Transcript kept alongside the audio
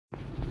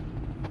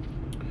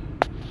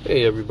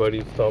Hey everybody,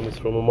 it's Thomas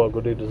from Imago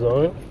Day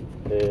Design,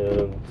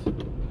 and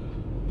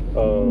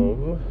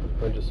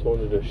I just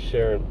wanted to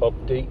share an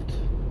update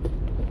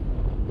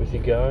with you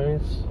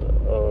guys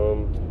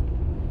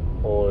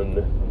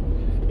on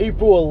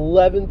April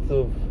 11th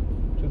of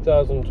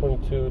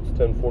 2022. It's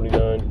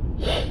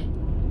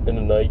 10:49 in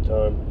the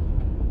nighttime.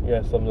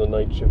 Yes, I'm the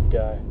night shift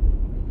guy.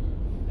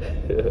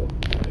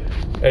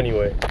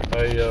 Anyway,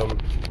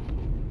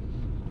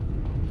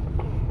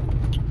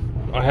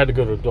 I had to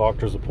go to a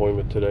doctor's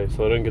appointment today,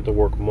 so I didn't get to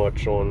work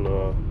much on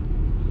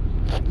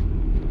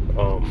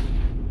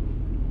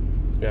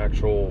the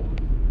actual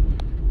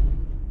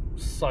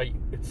site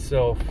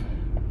itself.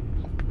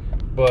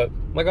 But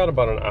I got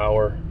about an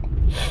hour.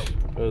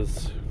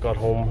 Got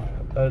home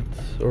at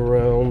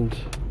around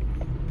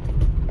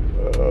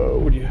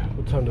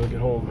what time did I get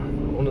home?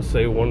 I want to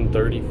say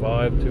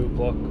 1:35, 2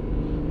 o'clock,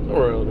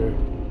 somewhere around there.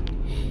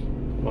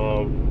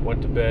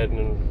 Went to bed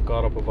and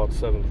got up about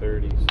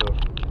 7:30. So.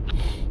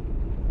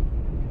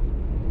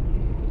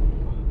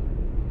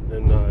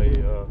 Then I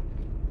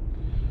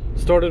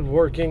started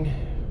working,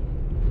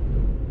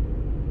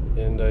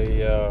 and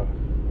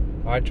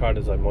I tried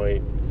as I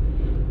might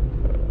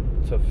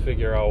to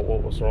figure out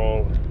what was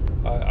wrong.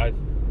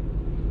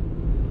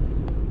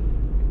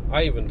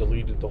 I even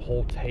deleted the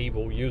whole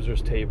table,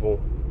 users table,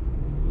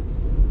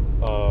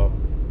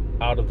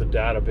 out of the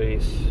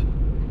database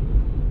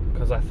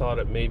because I thought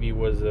it maybe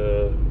was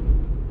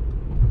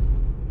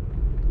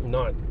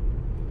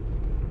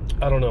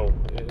I don't know.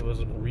 It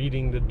wasn't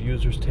reading the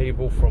users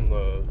table from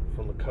the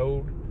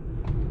code,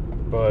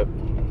 but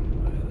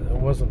it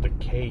wasn't the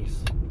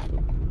case.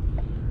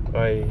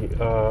 I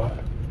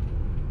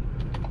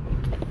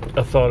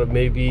thought it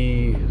may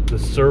be the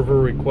server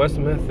request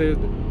method.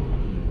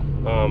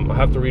 I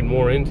have to read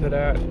more into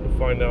that to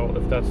find out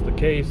if that's the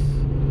case,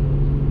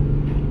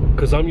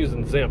 because I'm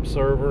using XAMPP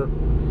server.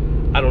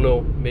 I don't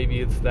know, maybe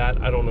it's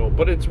that, I don't know,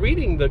 but it's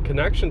reading the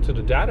connection to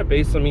the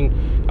database. I mean,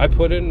 I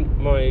put in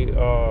my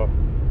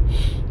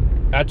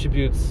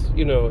attributes,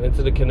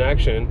 into the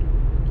connection,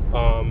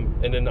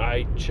 and then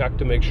I checked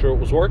to make sure it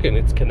was working.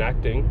 It's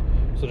connecting,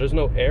 so there's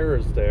no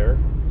errors there.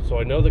 So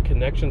I know the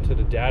connection to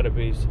the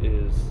database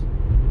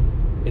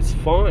is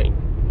fine.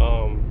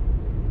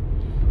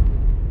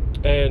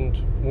 And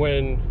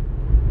when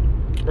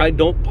I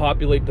don't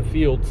populate the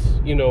fields,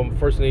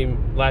 first name,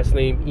 last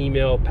name,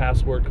 email,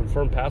 password,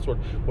 confirm password,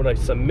 when I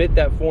submit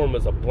that form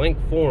as a blank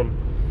form,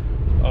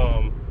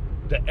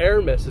 the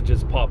error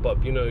messages pop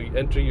up. You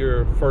enter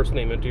your first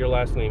name, enter your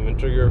last name,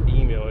 enter your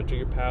email, enter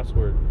your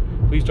password,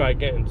 please try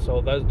again. So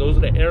those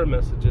are the error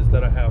messages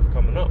that I have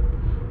coming up.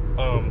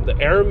 The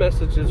error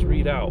messages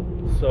read out,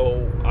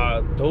 so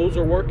those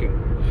are working.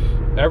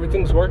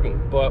 Everything's working.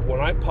 But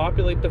when I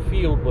populate the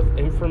field with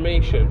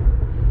information,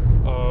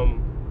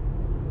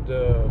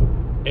 the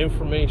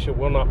information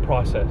will not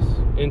process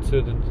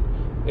into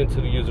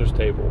the users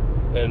table,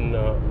 and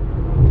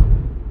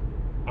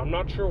I'm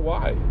not sure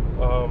why.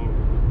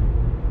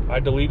 I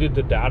deleted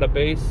the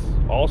database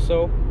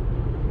also,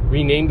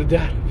 renamed the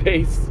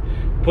database,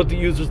 put the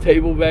users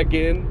table back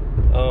in.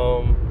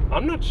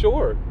 I'm not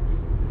sure.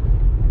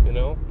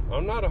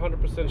 I'm not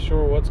 100%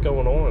 sure what's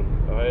going on.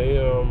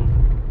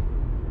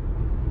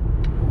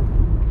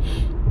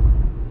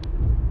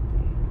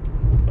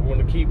 I'm going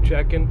to keep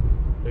checking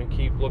and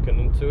keep looking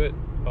into it.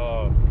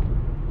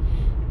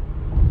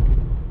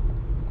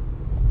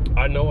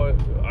 I know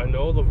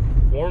the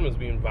form is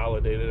being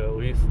validated at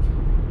least,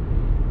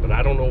 but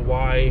I don't know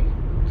why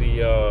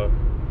the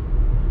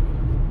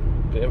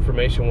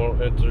information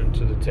won't enter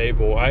into the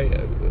table.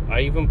 I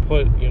even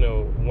put,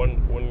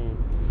 when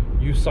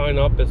you sign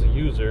up as a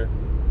user,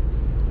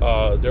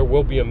 there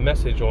will be a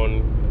message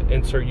on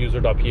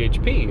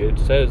insertuser.php. It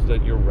says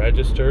that you're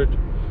registered,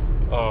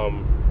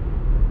 and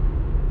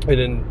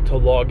then to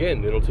log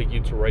in, it'll take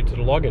you right to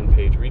the login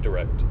page,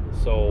 redirect.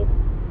 So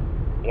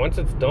once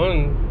it's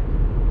done,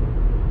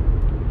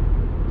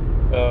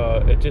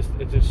 it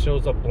just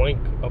shows a blank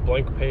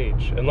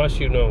page, unless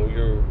you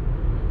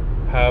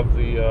have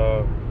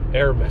the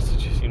error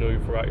messages. You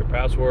forgot your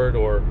password,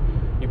 or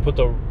you put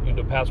the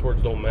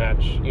passwords don't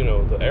match.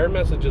 The error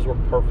messages work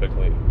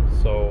perfectly.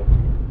 So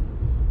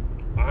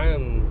I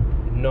am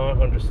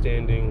not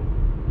understanding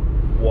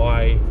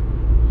why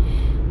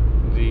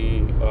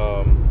the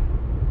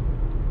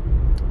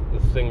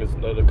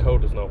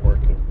code is not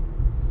working.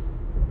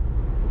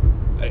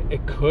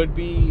 It could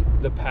be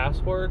the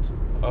password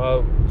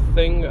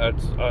thing.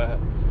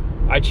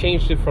 I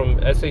changed it from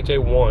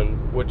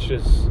SHA-1, which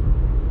is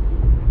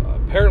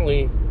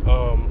apparently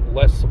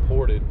less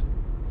supported.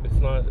 It's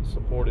not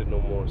supported no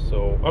more.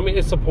 So I mean,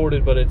 it's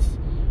supported, but it's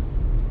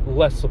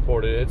less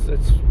supported.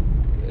 It's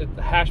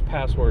hash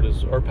password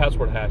or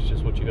password hash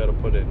is what you got to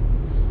put in.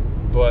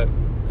 But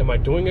am I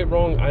doing it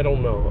wrong? I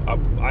don't know.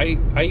 I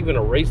even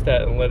erased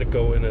that and let it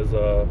go in as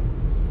a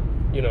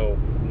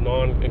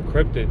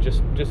non-encrypted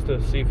just to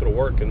see if it'll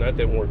work, and that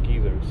didn't work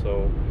either.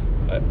 So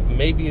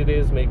maybe it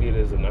is, maybe it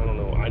isn't. I don't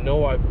know. I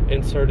know I've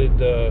inserted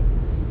the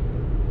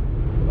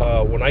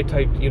when I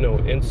typed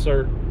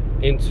insert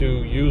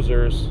into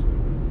users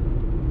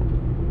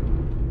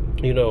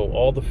you know,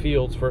 all the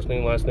fields, first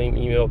name, last name,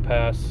 email,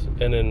 pass,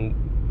 and then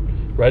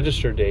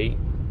register date.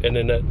 And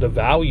then the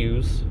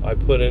values I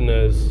put in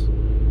as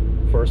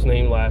first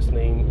name, last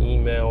name,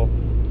 email,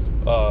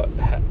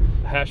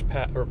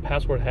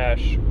 password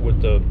hash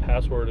with the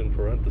password in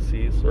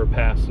parentheses, or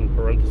pass in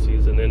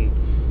parentheses, and then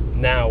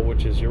now,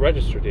 which is your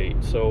register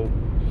date. So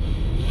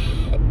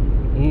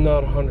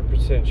not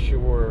 100%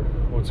 sure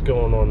what's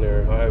going on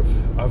there.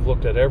 I've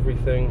looked at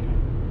everything.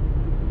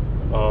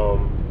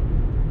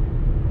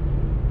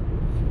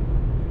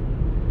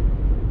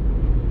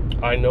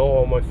 I know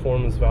all my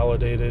form is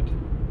validated,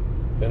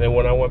 and then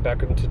when I went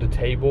back into the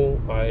table,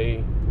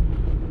 I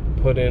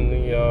put in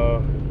the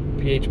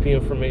PHP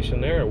information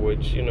there,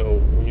 which, you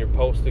know, when you're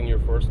posting your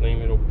first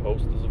name, it'll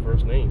post as a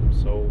first name.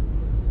 So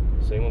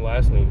same with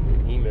last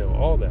name, email,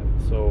 all that.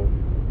 So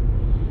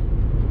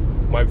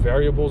my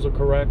variables are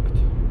correct.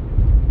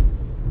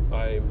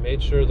 I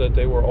made sure that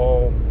they were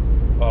all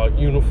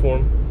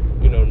uniform.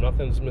 You know,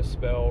 nothing's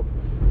misspelled.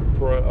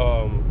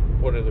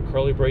 What are the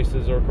curly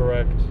braces are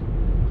correct.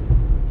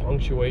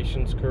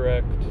 Punctuation's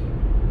correct.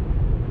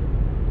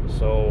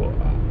 So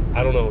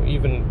I don't know,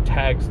 even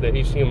tags, the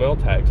HTML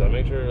tags, I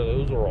make sure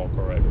those are all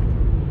correct.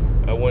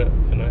 I went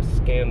and I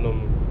scanned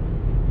them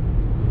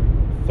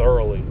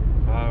thoroughly.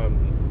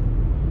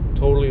 I'm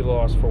totally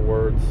lost for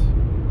words,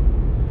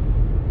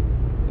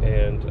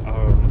 and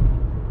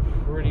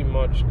I'm pretty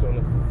much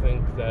gonna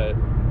think that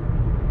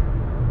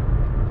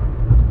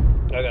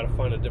I gotta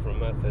find a different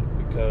method,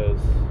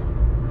 because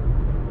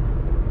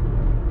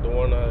the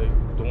one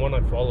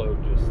I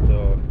followed just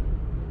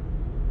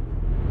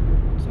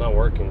it's not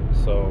working.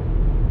 So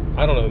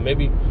I don't know,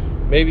 maybe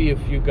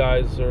if you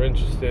guys are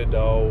interested,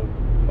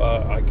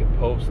 I could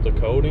post the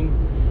coding,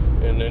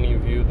 and any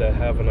of you that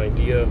have an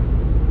idea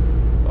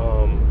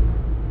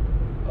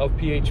of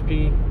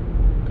PHP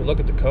could look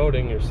at the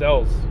coding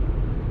yourselves,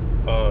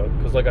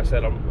 because like I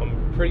said,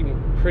 I'm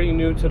pretty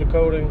new to the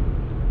coding,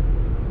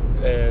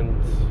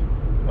 and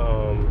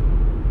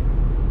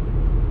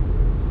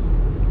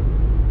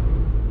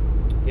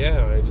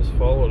yeah, I just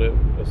followed it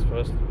as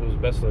best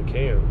as I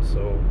can.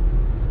 So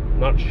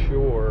not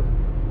sure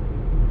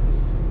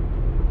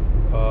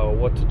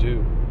what to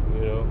do.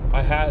 You know,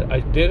 I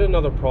did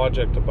another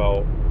project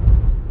about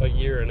a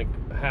year and a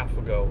half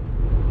ago.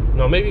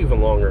 No, maybe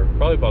even longer.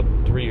 Probably about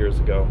 3 years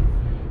ago.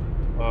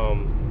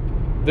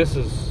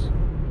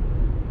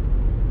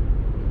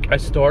 I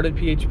started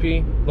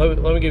PHP. Let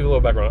me give you a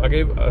little background.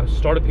 I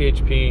started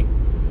PHP.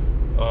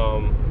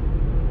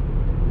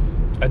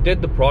 I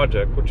did the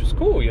project, which was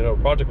cool. You know,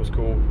 the project was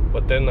cool.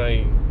 But then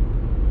I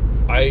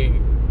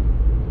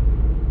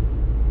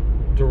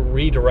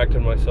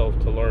redirected myself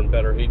to learn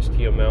better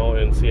HTML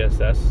and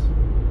CSS.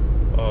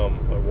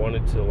 I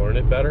wanted to learn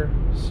it better,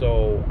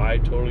 so I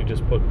totally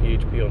just put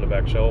PHP on the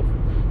back shelf.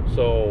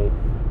 So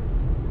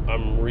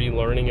I'm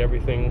relearning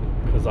everything,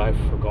 because I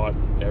forgot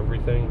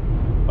everything.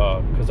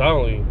 Because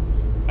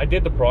I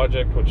did the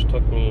project, which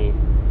took me,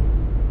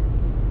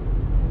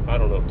 I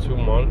don't know, 2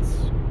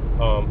 months.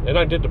 And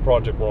I did the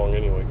project wrong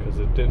anyway, because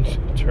it didn't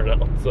turn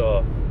out,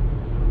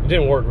 it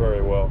didn't work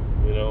very well,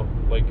 you know.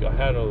 Like,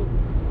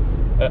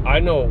 I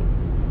know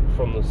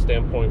from the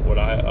standpoint what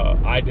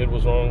I did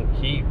was wrong.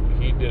 He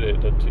did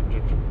it.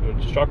 The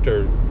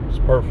instructor was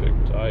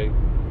perfect.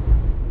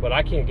 But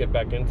I can't get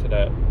back into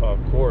that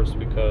course,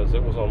 because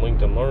it was on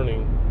LinkedIn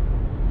Learning,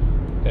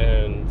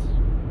 and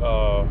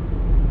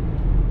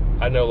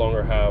I no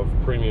longer have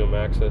premium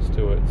access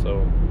to it,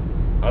 so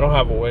I don't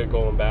have a way of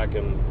going back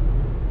and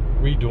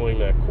redoing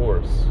that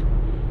course.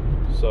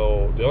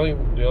 So the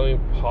only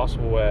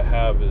possible way I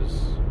have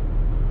is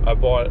I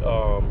bought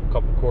a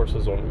couple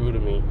courses on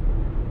Udemy.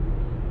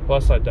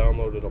 Plus I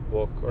downloaded a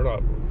book, or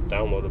not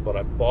downloaded, but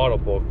I bought a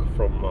book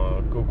from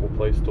Google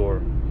Play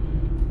Store,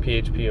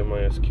 PHP and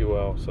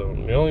MySQL. So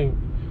the only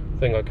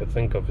thing I could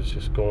think of is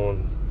just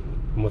going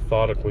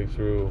methodically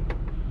through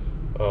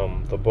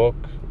the book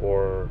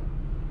or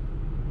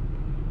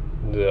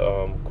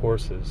the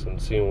courses and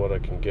seeing what I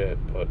can get.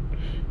 But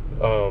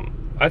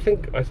I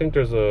think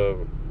there's a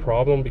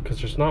problem, because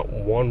there's not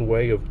one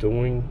way of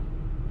doing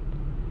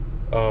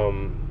a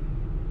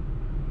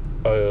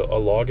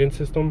login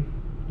system.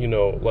 You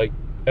know, like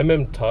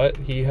Tut,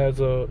 he has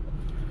a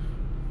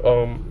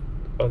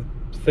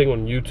thing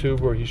on YouTube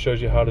where he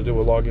shows you how to do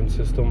a login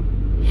system,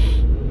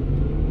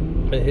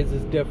 and his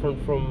is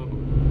different from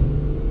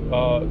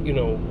you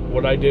know,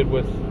 what I did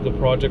with the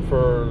project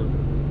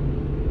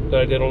that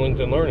I did on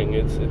LinkedIn Learning.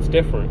 It's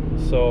different.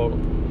 So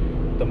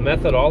the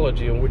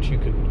methodology in which you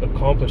could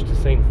accomplish the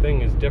same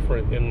thing is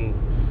different, and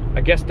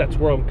I guess that's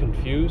where I'm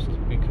confused,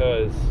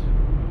 because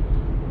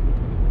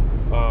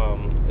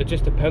it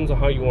just depends on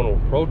how you want to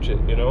approach it,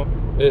 you know.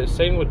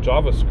 Same with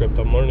JavaScript.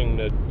 I'm learning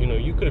that, you know,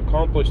 you could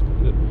accomplish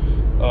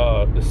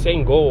the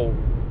same goal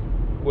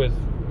with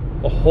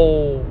a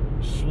whole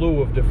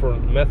slew of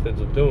different methods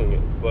of doing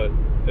it, but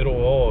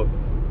it'll all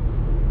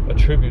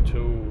attribute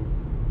to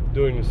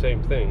doing the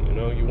same thing. You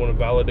know, you want to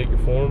validate your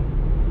form,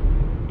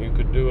 you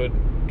could do it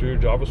through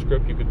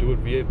JavaScript, you could do it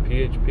via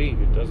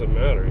PHP, it doesn't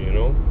matter, you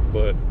know.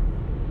 But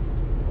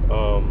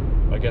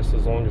I guess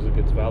as long as it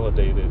gets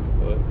validated.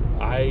 But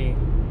I'm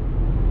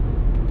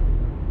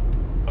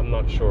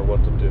not sure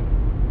what to do.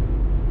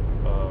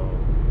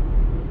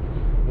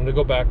 I'm going to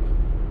go back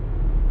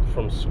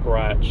from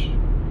scratch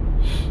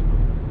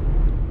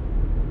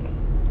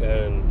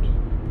and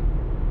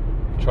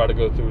try to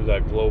go through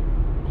that it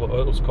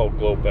was called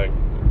Globe Bank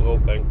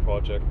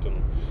project,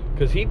 and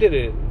because he did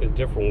it a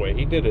different way.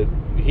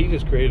 He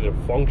just created a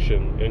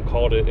function and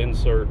called it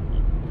insert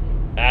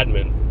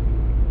admin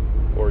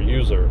or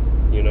user,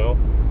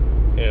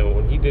 and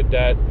when he did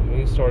that,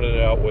 he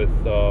started out with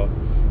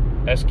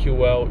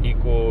SQL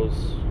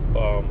equals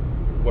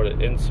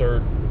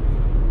insert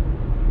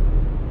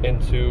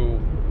into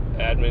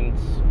admins,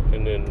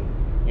 and then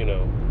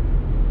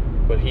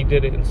but he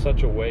did it in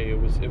such a way, it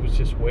was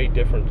just way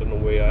different than the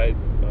way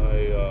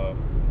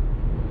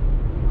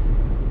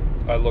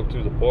I looked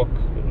through the book.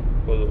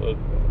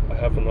 I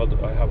have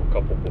a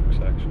couple books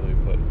actually,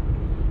 but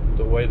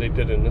the way they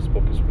did it in this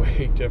book is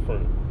way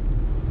different,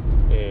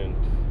 and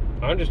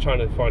I'm just trying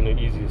to find the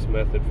easiest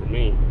method for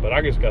me, but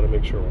I just got to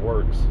make sure it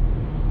works.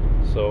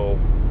 So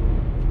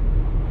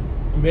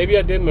maybe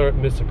I did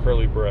miss a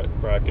curly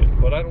bracket,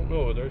 but I don't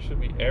know. There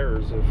should be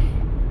errors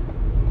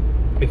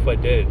if I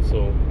did.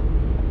 So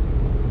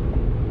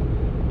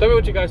tell me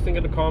what you guys think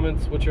in the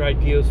comments. What's your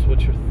ideas?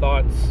 What's your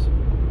thoughts?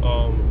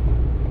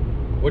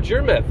 What's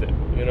your method?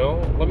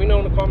 Let me know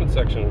in the comment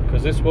section,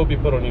 because this will be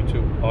put on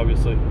YouTube,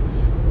 obviously.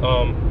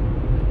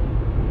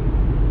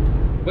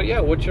 But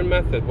yeah, what's your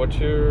method? What's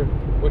your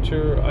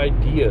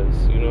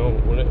ideas?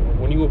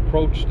 When you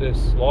approach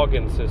this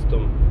login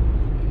system,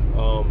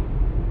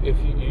 if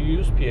you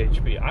use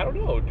PHP, I don't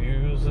know. Do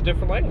you use a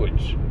different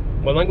language?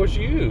 What language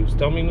do you use?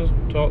 Tell me in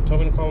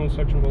the comment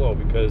section below,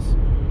 because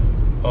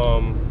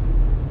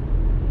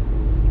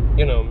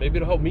maybe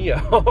it'll help me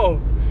out.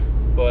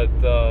 But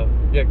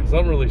yeah, because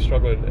I'm really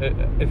struggling.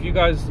 If you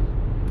guys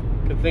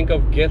could think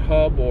of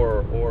GitHub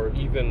or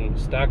even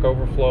Stack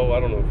Overflow, I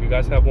don't know if you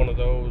guys have one of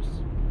those.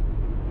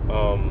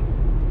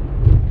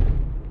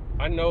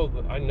 I know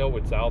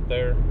it's out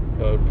there.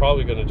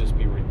 Probably going to just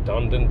be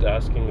redundant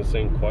asking the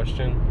same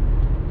question.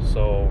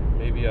 So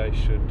maybe I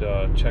should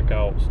check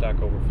out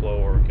Stack Overflow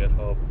or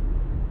GitHub.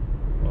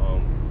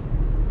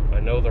 I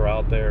know they're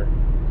out there,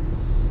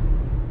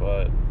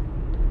 but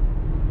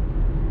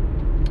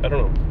I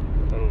don't know.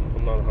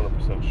 I'm not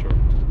 100% sure.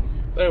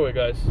 But anyway,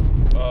 guys,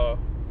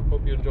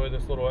 hope you enjoyed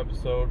this little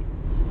episode.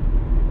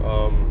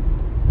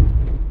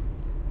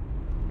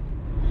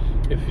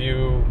 If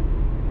you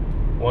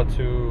want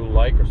to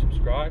like or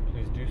subscribe,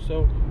 please do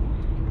so,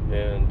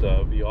 and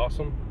be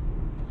awesome.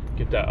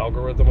 Get that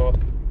algorithm up,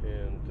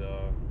 and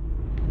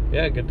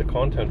yeah, get the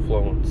content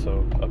flowing.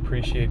 So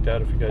appreciate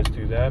that if you guys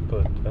do that.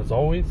 But as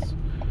always,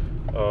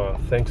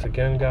 thanks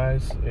again,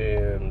 guys,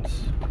 and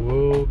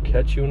we'll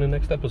catch you in the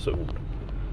next episode.